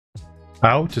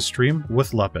How to stream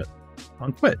with Luppet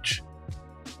on Twitch.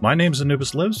 My name is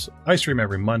Anubis Lives. I stream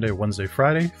every Monday, Wednesday,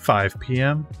 Friday, 5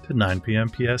 p.m. to 9 p.m.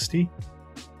 PST.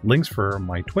 Links for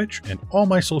my Twitch and all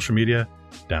my social media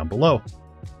down below.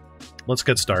 Let's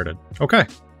get started. Okay,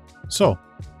 so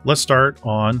let's start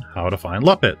on how to find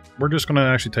Luppet. We're just going to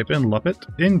actually type in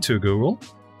Luppet into Google.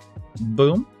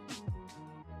 Boom.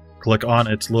 Click on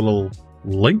its little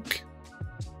link.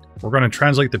 We're going to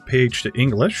translate the page to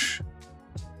English.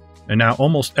 And now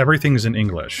almost everything's in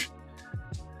English.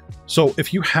 So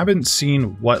if you haven't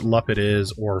seen what Luppet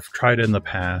is or tried it in the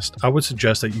past, I would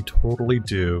suggest that you totally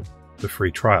do the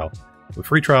free trial. The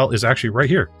free trial is actually right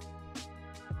here.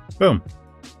 Boom.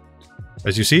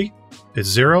 As you see,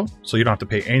 it's $0, so you don't have to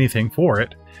pay anything for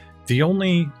it. The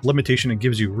only limitation it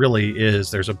gives you really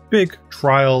is there's a big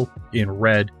trial in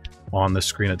red on the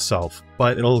screen itself,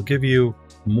 but it'll give you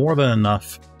more than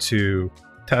enough to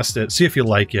test it, see if you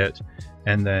like it,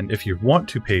 and then if you want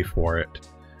to pay for it,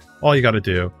 all you got to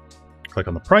do, click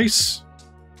on the price,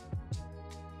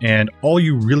 and all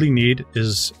you really need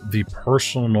is the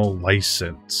personal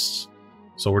license.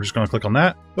 So we're just going to click on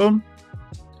that. Boom.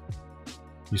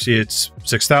 You see it's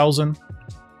 6,000.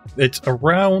 It's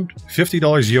around $50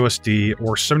 USD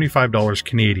or $75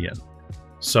 Canadian.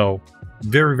 So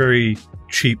very, very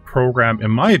cheap program, in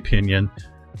my opinion,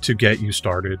 to get you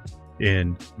started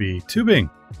in Vtubing.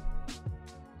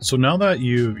 So now that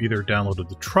you've either downloaded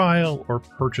the trial or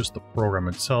purchased the program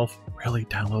itself, really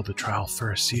download the trial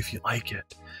first, see if you like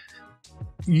it.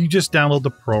 You just download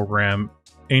the program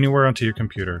anywhere onto your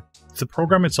computer. The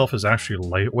program itself is actually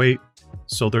lightweight,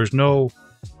 so there's no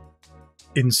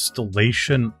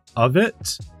installation of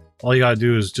it. All you gotta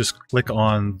do is just click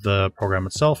on the program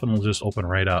itself and it'll just open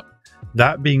right up.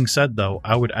 That being said though,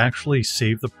 I would actually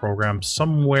save the program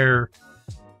somewhere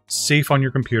safe on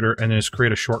your computer and just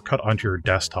create a shortcut onto your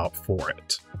desktop for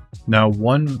it. Now,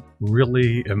 one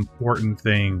really important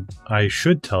thing I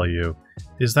should tell you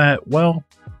is that, well,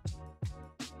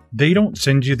 they don't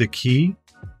send you the key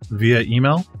via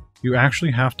email. You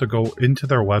actually have to go into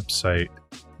their website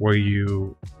where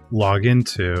you log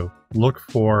into, look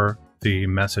for the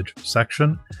message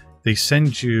section. They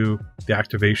send you the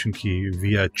activation key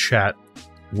via chat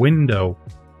window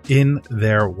in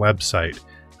their website.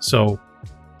 So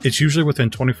it's usually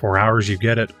within 24 hours you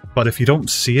get it, but if you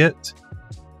don't see it,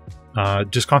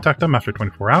 just contact them after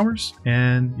 24 hours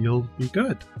and you'll be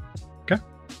good. Okay?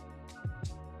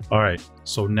 Alright,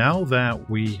 so now that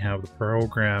we have the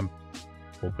program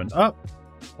opened up,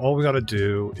 all we gotta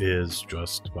do is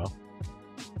just, well,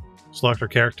 select our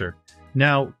character.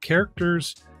 Now,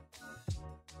 characters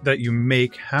that you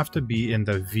make have to be in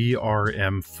the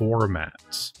VRM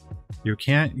format. You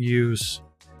can't use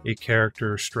a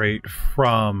character straight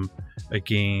from a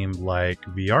game like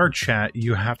VR Chat.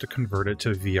 You have to convert it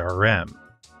to VRM.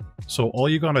 So all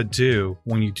you gotta do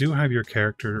when you do have your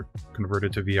character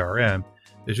converted to VRM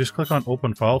is just click on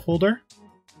Open File Folder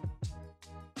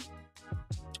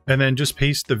and then just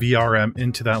paste the VRM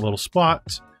into that little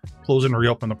spot, close and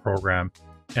reopen the program,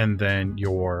 and then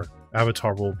your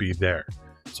avatar will be there.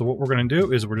 So what we're going to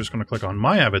do is we're just going to click on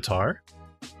My Avatar.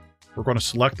 We're going to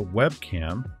select the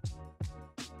webcam.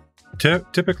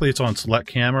 Typically it's on select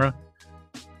camera,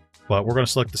 but we're going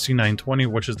to select the C920,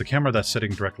 which is the camera that's sitting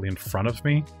directly in front of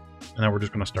me. And then we're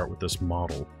just going to start with this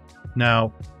model.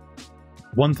 Now,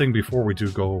 one thing before we do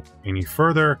go any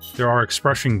further, there are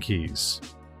expression keys.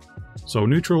 So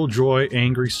neutral, joy,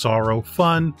 angry, sorrow,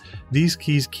 fun. These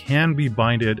keys can be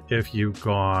binded if you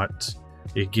got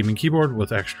a gaming keyboard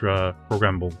with extra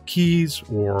programmable keys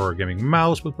or a gaming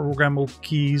mouse with programmable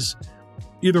keys.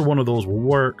 Either one of those will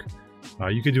work.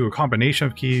 You could do a combination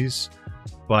of keys,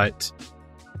 but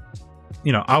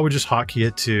you know, I would just hotkey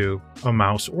it to a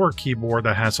mouse or a keyboard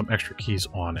that has some extra keys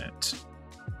on it.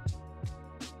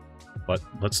 But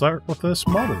let's start with this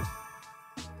model.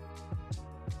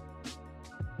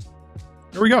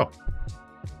 Here we go.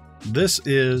 This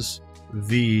is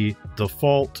the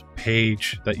default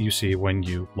page that you see when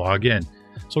you log in.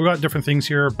 So we got different things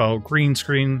here about green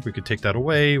screen. We could take that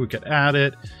away. We could add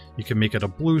it. You can make it a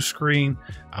blue screen.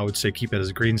 I would say keep it as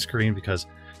a green screen because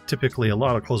typically a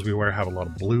lot of clothes we wear have a lot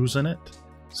of blues in it.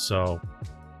 So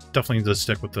definitely need to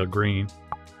stick with the green.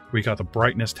 We got the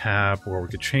brightness tab where we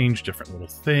could change different little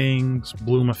things,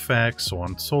 bloom effects, so on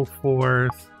and so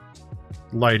forth.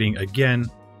 Lighting again.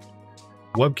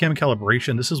 Webcam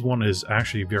calibration, this is one that is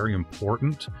actually very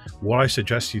important. What I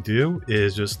suggest you do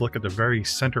is just look at the very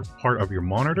center part of your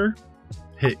monitor,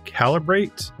 hit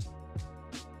calibrate,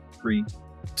 3,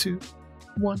 2,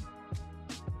 1,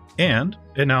 and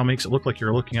it now makes it look like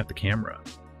you're looking at the camera.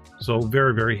 So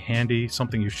very, very handy,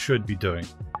 something you should be doing.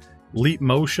 Leap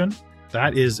motion,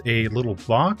 that is a little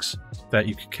box that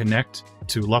you can connect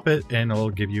to Luppet, and it'll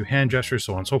give you hand gestures,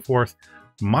 so on and so forth.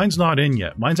 Mine's not in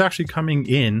yet. Mine's actually coming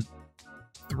in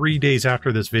 3 days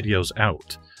after this video's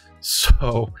out.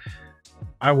 So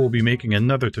I will be making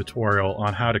another tutorial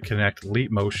on how to connect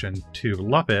Leap Motion to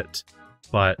Luppet,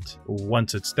 but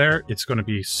once it's there, it's going to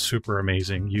be super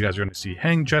amazing. You guys are going to see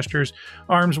hand gestures,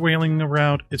 arms wailing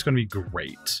around. It's going to be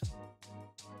great.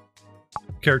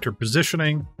 Character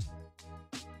positioning,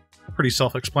 pretty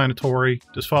self-explanatory.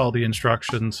 Just follow the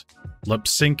instructions. Lip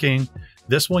syncing.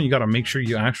 This one, you got to make sure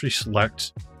you actually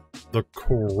select the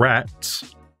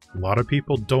correct. A lot of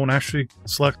people don't actually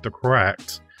select the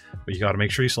correct, but you got to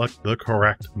make sure you select the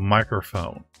correct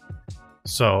microphone.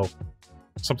 So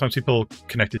sometimes people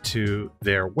connect it to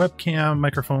their webcam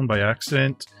microphone by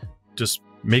accident. Just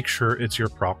make sure it's your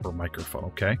proper microphone,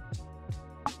 okay?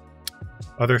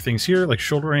 Other things here, like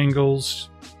shoulder angles.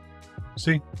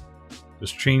 See?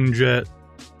 Just change it.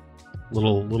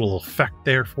 Little effect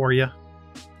there for you.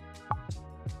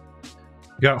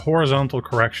 You got horizontal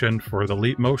correction for the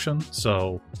leap motion,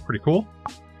 so pretty cool.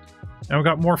 And we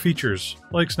got more features,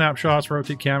 like snapshots,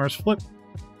 rotate cameras, flip,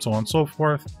 so on and so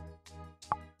forth.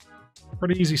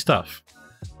 Pretty easy stuff.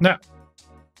 Now,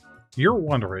 you're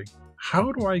wondering,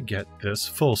 how do I get this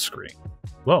full screen?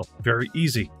 Well, very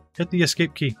easy. Hit the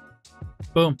escape key.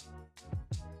 Boom.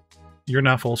 You're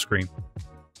now full screen.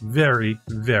 Very,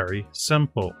 very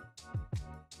simple.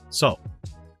 So,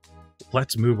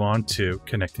 let's move on to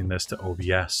connecting this to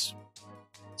OBS.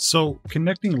 So,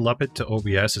 connecting Luppet to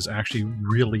OBS is actually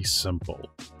really simple.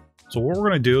 So what we're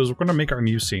going to do is we're going to make our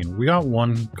new scene. We got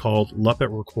one called Luppet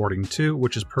Recording 2,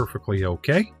 which is perfectly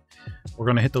okay. We're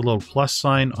going to hit the little plus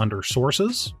sign under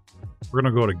Sources. We're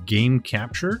going to go to Game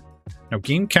Capture. Now,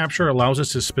 Game Capture allows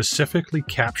us to specifically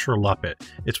capture Luppet.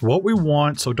 It's what we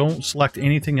want, so don't select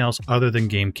anything else other than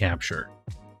Game Capture.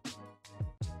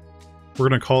 We're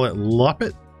going to call it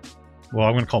Luppet. Well,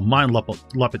 I'm going to call mine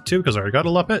Luppet 2 because I already got a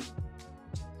Luppet.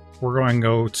 We're going to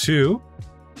go to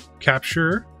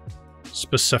Capture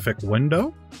Specific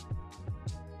Window.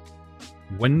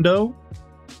 Window.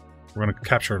 We're going to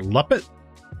capture Luppet.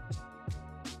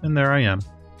 And there I am.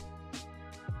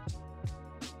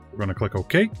 We're going to click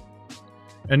OK.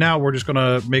 And now we're just going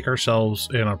to make ourselves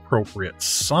an appropriate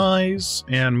size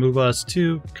and move us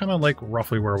to kind of like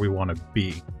roughly where we want to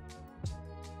be.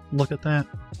 Look at that.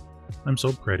 I'm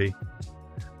so pretty.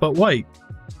 But wait.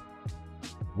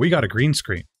 We got a green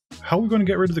screen. How are we going to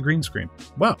get rid of the green screen?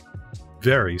 Well,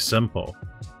 very simple.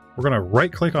 We're going to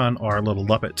right click on our little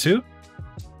Luppet 2.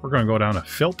 We're going to go down to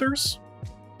Filters.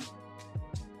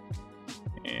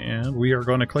 And we are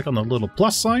going to click on the little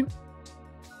plus sign.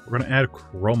 We're going to add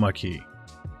Chroma Key.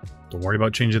 Don't worry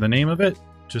about changing the name of it.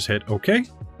 Just hit OK.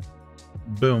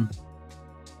 Boom.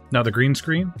 Now the green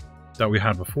screen that we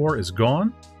had before is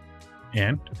gone.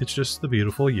 And it's just the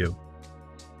beautiful you.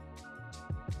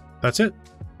 That's it.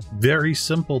 Very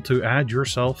simple to add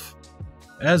yourself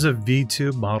as a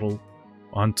VTube model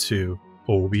onto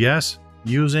OBS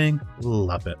using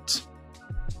Luppet.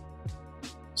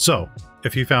 So,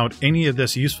 if you found any of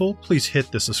this useful, please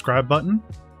hit the subscribe button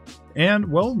and,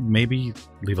 well, maybe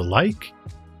leave a like.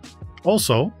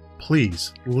 Also,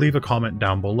 please leave a comment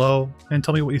down below and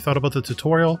tell me what you thought about the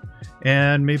tutorial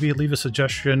and maybe leave a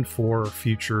suggestion for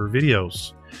future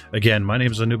videos. Again, my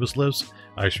name is Anubis Lives.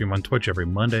 I stream on Twitch every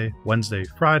Monday, Wednesday,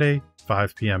 Friday,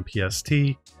 5 p.m. PST.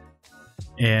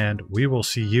 And we will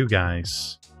see you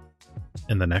guys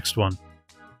in the next one.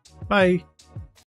 Bye!